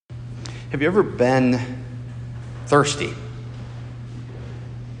Have you ever been thirsty?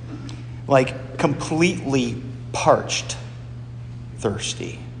 Like completely parched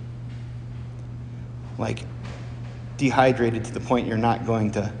thirsty? Like dehydrated to the point you're not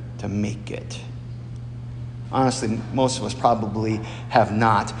going to make it? Honestly, most of us probably have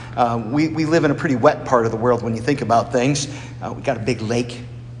not. We live in a pretty wet part of the world when you think about things. We got a big lake,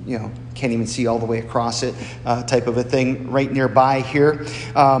 can't even see all the way across it, type of a thing right nearby here.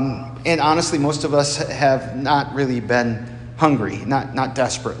 And honestly, most of us have not really been hungry, not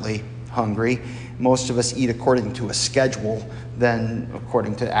desperately hungry. Most of us eat according to a schedule than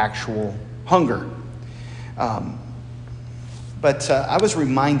according to actual hunger. But I was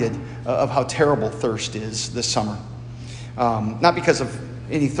reminded of how terrible thirst is this summer. Not because of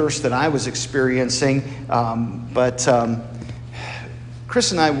any thirst that I was experiencing, but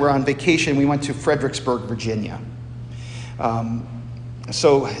Chris and I were on vacation. We went to Fredericksburg, Virginia.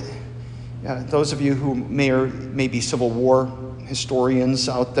 So those of you who may be Civil War historians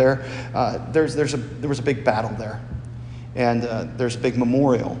out there, there was a big battle there. And there's a big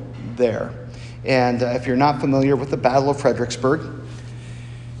memorial there. And if you're not familiar with the Battle of Fredericksburg,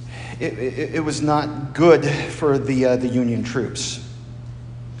 it was not good for the Union troops.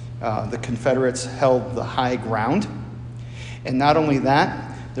 The Confederates held the high ground. And not only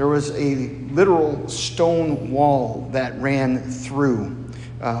that, there was a literal stone wall that ran through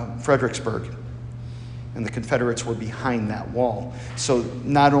Fredericksburg. And the Confederates were behind that wall. So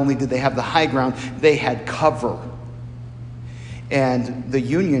not only did they have the high ground, they had cover. And the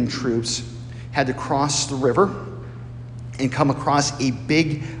Union troops had to cross the river and come across a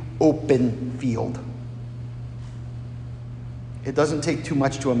big open field. It doesn't take too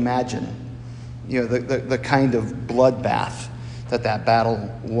much to imagine, the kind of bloodbath that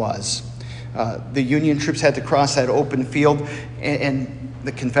battle was. The Union troops had to cross that open field, and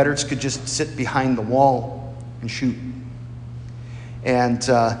the Confederates could just sit behind the wall and shoot. And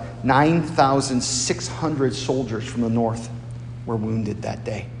 9,600 soldiers from the North were wounded that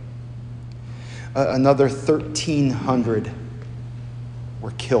day. Another 1,300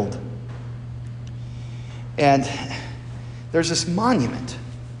 were killed. And there's this monument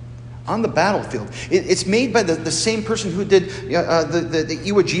on the battlefield. It's made by the same person who did the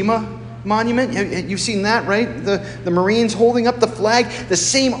Iwo Jima monument. You've seen that, right? The Marines holding up the flag. The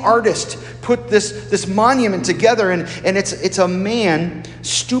same artist put this monument together, and it's a man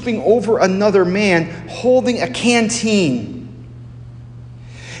stooping over another man holding a canteen.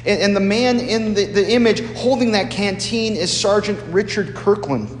 And the man in the image holding that canteen is Sergeant Richard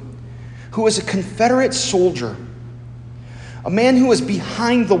Kirkland, who was a Confederate soldier, a man who was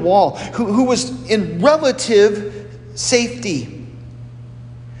behind the wall, who was in relative safety,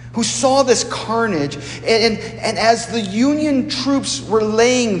 who saw this carnage. And as the Union troops were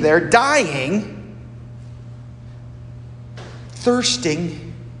laying there, dying,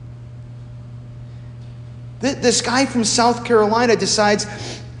 thirsting, this guy from South Carolina decides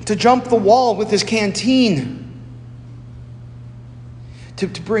to jump the wall with his canteen to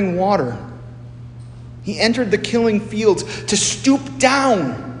bring water. He entered the killing fields to stoop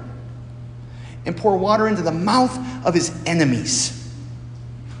down and pour water into the mouth of his enemies.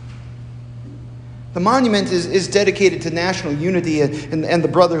 The monument is dedicated to national unity and the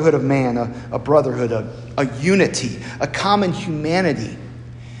brotherhood of man, a brotherhood, a unity, a common humanity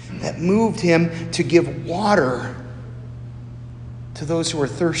that moved him to give water to those who are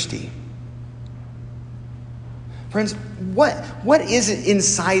thirsty. Friends, what is it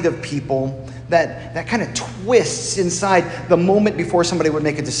inside of people that kind of twists inside the moment before somebody would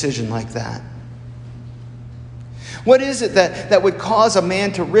make a decision like that? What is it that would cause a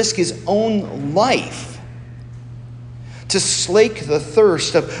man to risk his own life to slake the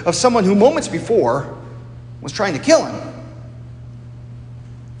thirst of someone who moments before was trying to kill him?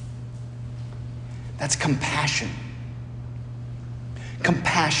 That's compassion.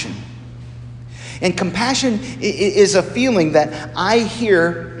 Compassion. And compassion is a feeling that I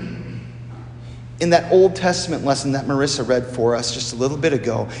hear in that Old Testament lesson that Marissa read for us just a little bit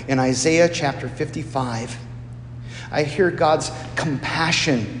ago in Isaiah chapter 55. I hear God's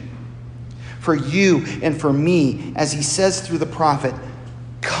compassion for you and for me as he says through the prophet,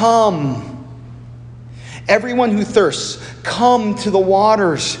 "Come, everyone who thirsts, come to the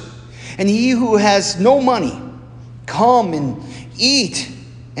waters. And he who has no money, come and eat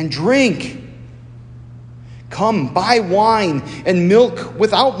and drink. Come, buy wine and milk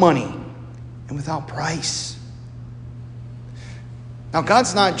without money and without price." Now,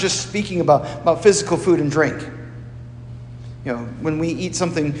 God's not just speaking about physical food and drink. When we eat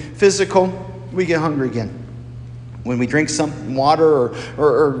something physical, we get hungry again. When we drink some water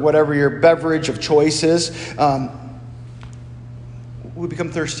or whatever your beverage of choice is, we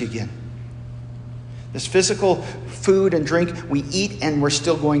become thirsty again. This physical food and drink, we eat and we're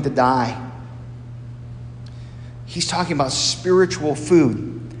still going to die. He's talking about spiritual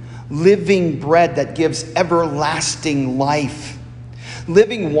food, living bread that gives everlasting life,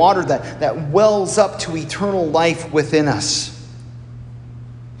 living water that wells up to eternal life within us.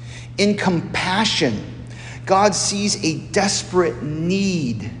 In compassion, God sees a desperate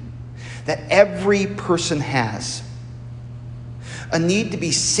need that every person has. A need to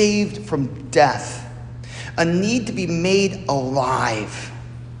be saved from death. A need to be made alive.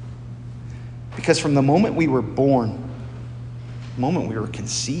 Because from the moment we were born, the moment we were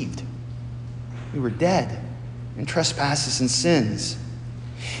conceived, we were dead in trespasses and sins.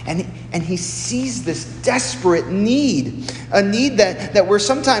 And he sees this desperate need, a need that we're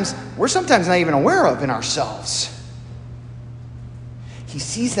sometimes not even aware of in ourselves. He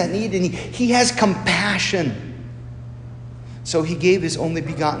sees that need and he has compassion. So he gave his only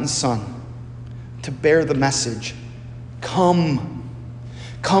begotten Son to bear the message. Come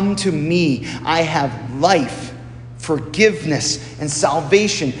to me. I have life, forgiveness, and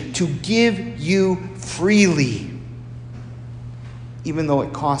salvation to give you freely. Even though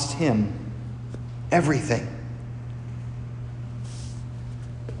it cost him everything.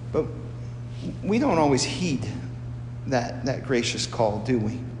 But we don't always heed that gracious call, do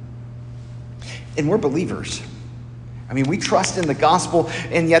we? And we're believers. I mean, we trust in the gospel,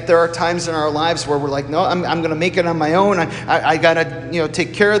 and yet there are times in our lives where we're like, no, I'm going to make it on my own. I got to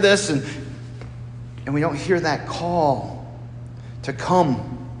take care of this. And we don't hear that call to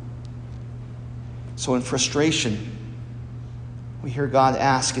come. So in frustration, we hear God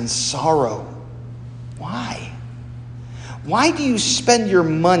ask in sorrow, why? Why do you spend your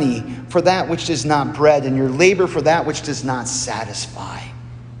money for that which does not bread and your labor for that which does not satisfy?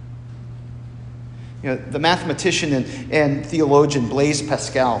 The mathematician and theologian Blaise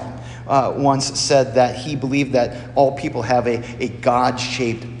Pascal once said that he believed that all people have a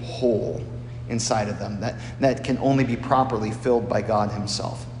God-shaped hole inside of them that can only be properly filled by God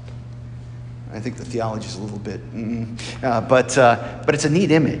himself. I think the theology is a little bit, but it's a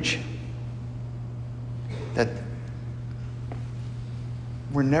neat image that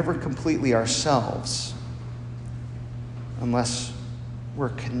we're never completely ourselves unless we're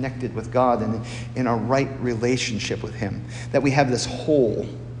connected with God and in a right relationship with him. That we have this hole,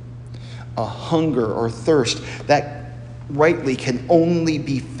 a hunger or thirst that rightly can only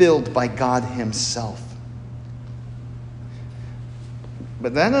be filled by God himself.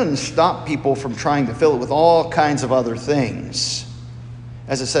 But that doesn't stop people from trying to fill it with all kinds of other things.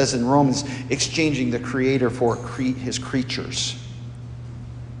 As it says in Romans, exchanging the Creator for his creatures.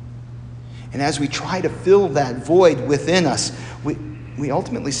 And as we try to fill that void within us, we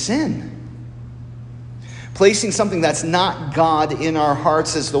ultimately sin. Placing something that's not God in our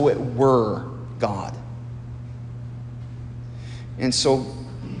hearts as though it were God. And so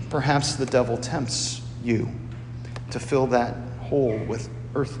perhaps the devil tempts you to fill that hole with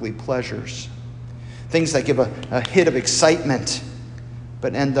earthly pleasures. Things that give a hit of excitement,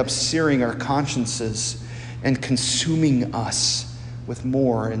 but end up searing our consciences and consuming us with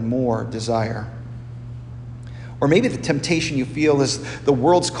more and more desire. Or maybe the temptation you feel is the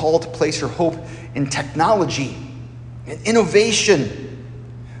world's call to place your hope in technology and innovation.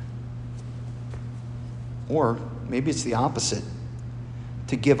 Or maybe it's the opposite,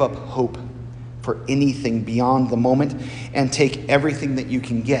 to give up hope for anything beyond the moment and take everything that you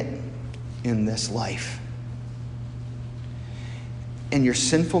can get in this life. And your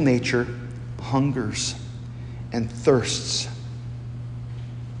sinful nature hungers and thirsts.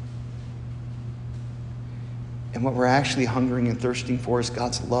 And what we're actually hungering and thirsting for is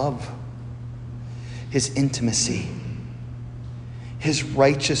God's love, his intimacy, his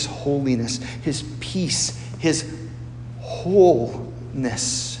righteous holiness, his peace, his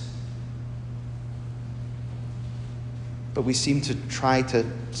wholeness. But we seem to try to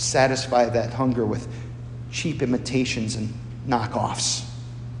satisfy that hunger with cheap imitations and knockoffs,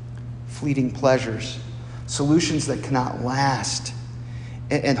 fleeting pleasures, solutions that cannot last,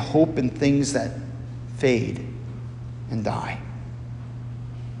 and hope in things that fade and die.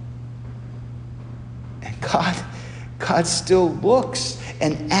 And God still looks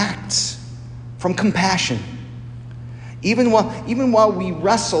and acts from compassion. Even while we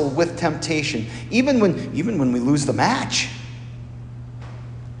wrestle with temptation, even when we lose the match.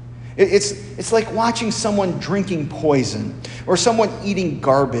 It's like watching someone drinking poison or someone eating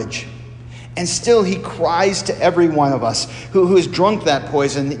garbage And still he cries to every one of us who has drunk that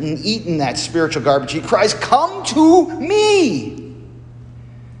poison and eaten that spiritual garbage. He cries, "Come to me."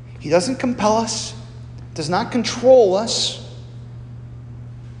 He doesn't compel us, does not control us.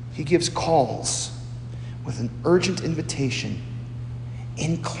 He gives calls with an urgent invitation.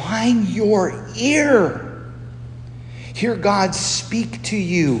 Incline your ear. Hear God speak to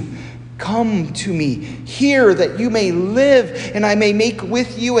you. Come to me. Hear that you may live, and I may make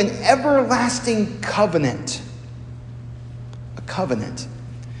with you an everlasting covenant. A covenant.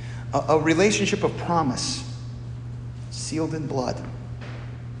 A relationship of promise, sealed in blood.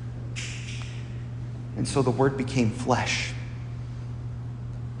 And so the Word became flesh.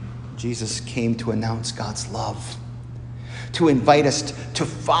 Jesus came to announce God's love, to invite us to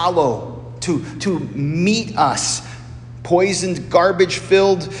follow, to meet us, poisoned,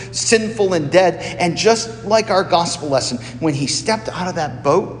 garbage-filled, sinful, and dead. And just like our gospel lesson, when he stepped out of that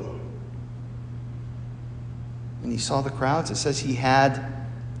boat and he saw the crowds, it says he had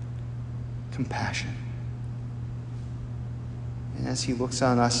compassion. And as he looks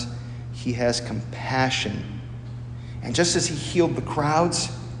on us, he has compassion. And just as he healed the crowds,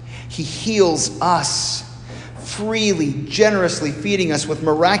 he heals us, freely, generously feeding us with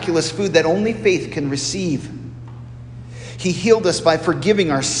miraculous food that only faith can receive. He healed us by forgiving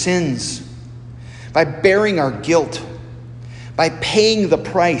our sins, by bearing our guilt, by paying the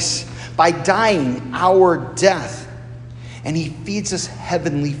price, by dying our death. And he feeds us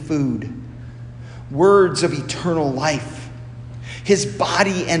heavenly food, words of eternal life, his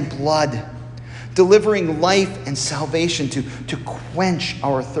body and blood, delivering life and salvation to quench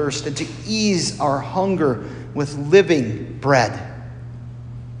our thirst and to ease our hunger with living bread,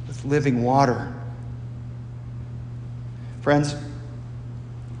 with living water. Friends,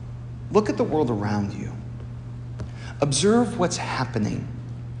 look at the world around you. Observe what's happening.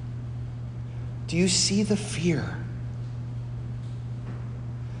 Do you see the fear?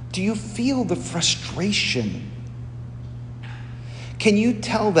 Do you feel the frustration? Can you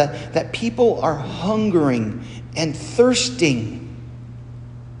tell that people are hungering and thirsting?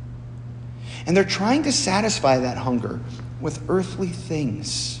 And they're trying to satisfy that hunger with earthly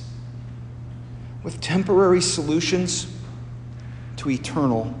things, with temporary solutions to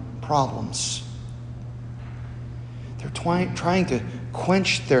eternal problems. They're trying to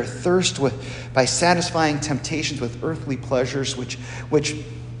quench their thirst by satisfying temptations with earthly pleasures, which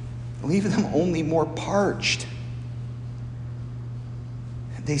leave them only more parched.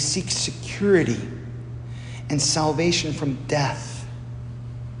 They seek security and salvation from death.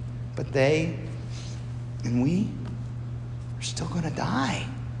 But they and we are still going to die.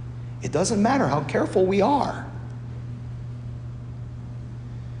 It doesn't matter how careful we are.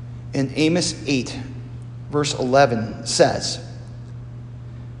 In Amos 8, verse 11 says,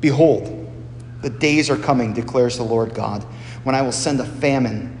 "Behold, the days are coming, declares the Lord God, when I will send a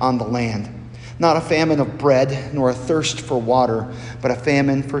famine on the land. Not a famine of bread, nor a thirst for water, but a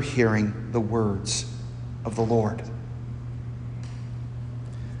famine for hearing the words of the Lord."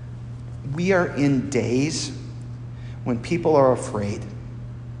 We are in days when people are afraid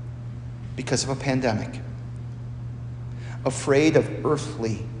because of a pandemic, afraid of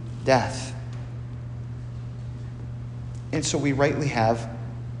earthly death. And so we rightly have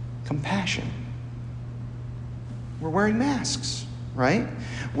compassion. We're wearing masks, right?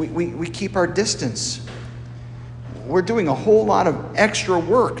 We keep our distance. We're doing a whole lot of extra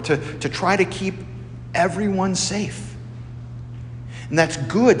work to try to keep everyone safe. And that's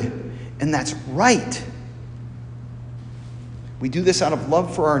good, and that's right. We do this out of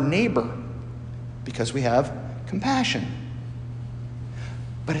love for our neighbor because we have compassion.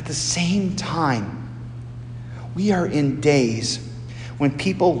 But at the same time, we are in days when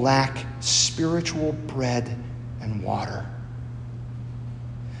people lack spiritual bread and water.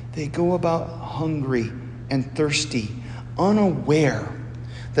 They go about hungry and thirsty, unaware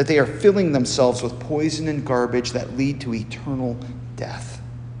that they are filling themselves with poison and garbage that lead to eternal death.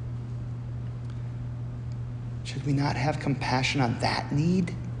 Should we not have compassion on that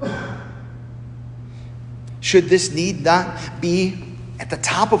need? Should this need not be at the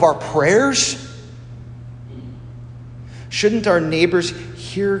top of our prayers? Shouldn't our neighbors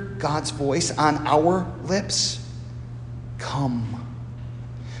hear God's voice on our lips?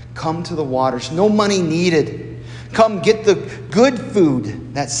 Come to the waters. No money needed. Come get the good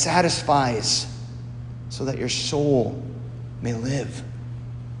food that satisfies so that your soul may live.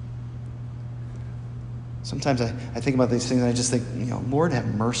 Sometimes I think about these things and I just think, Lord,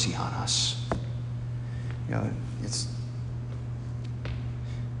 have mercy on us.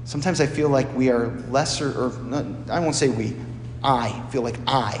 Sometimes I feel like we are lesser, or not, I won't say we, I feel like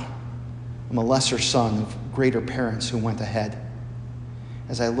I I'm a lesser son of greater parents who went ahead.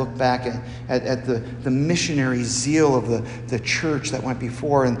 As I look back at the missionary zeal of the church that went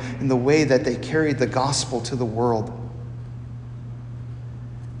before and the way that they carried the gospel to the world.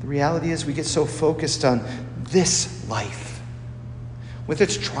 The reality is we get so focused on this life with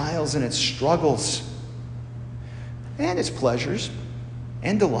its trials and its struggles and its pleasures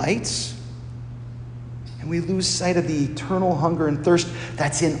and delights. And we lose sight of the eternal hunger and thirst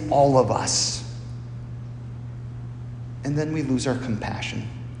that's in all of us. And then we lose our compassion,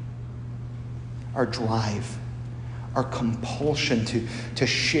 our drive, our compulsion to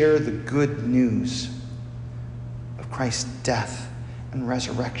share the good news of Christ's death and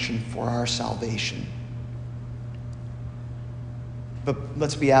resurrection for our salvation. But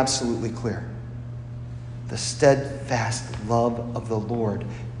let's be absolutely clear. The steadfast love of the Lord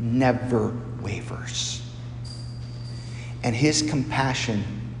never wavers. And his compassion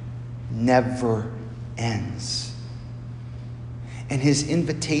never ends. And his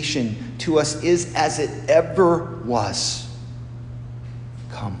invitation to us is as it ever was.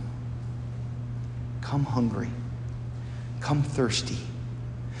 Come. Come hungry. Come thirsty.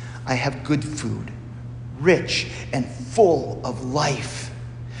 I have good food, rich and full of life.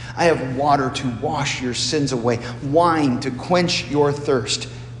 I have water to wash your sins away, wine to quench your thirst.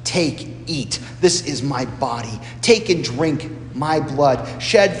 Take, eat. This is my body. Take and drink my blood,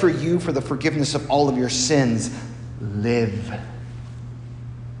 shed for you for the forgiveness of all of your sins. Live.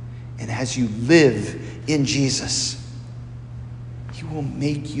 And as you live in Jesus, he will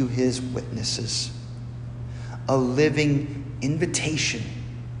make you his witnesses. A living invitation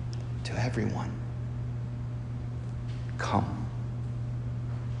to everyone. Come.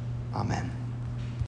 Amen.